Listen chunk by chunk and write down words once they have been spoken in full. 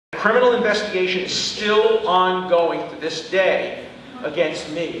Criminal investigation is still ongoing to this day against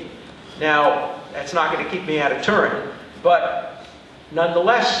me. Now, that's not going to keep me out of Turin, but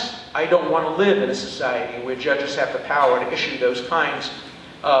nonetheless, I don't want to live in a society where judges have the power to issue those kinds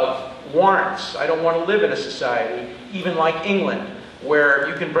of warrants. I don't want to live in a society, even like England, where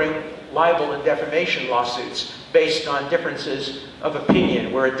you can bring libel and defamation lawsuits based on differences of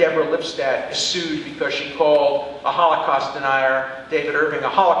opinion, where a Deborah Lipstadt is sued because she called a Holocaust denier, David Irving, a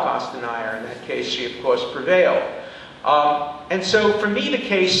Holocaust denier. In that case, she, of course, prevailed. And so, for me, the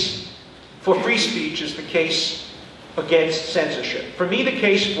case for free speech is the case against censorship. For me, the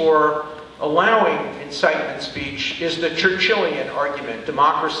case for allowing incitement speech is the Churchillian argument: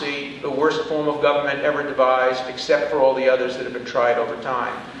 democracy, the worst form of government ever devised, except for all the others that have been tried over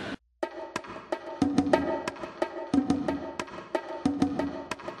time.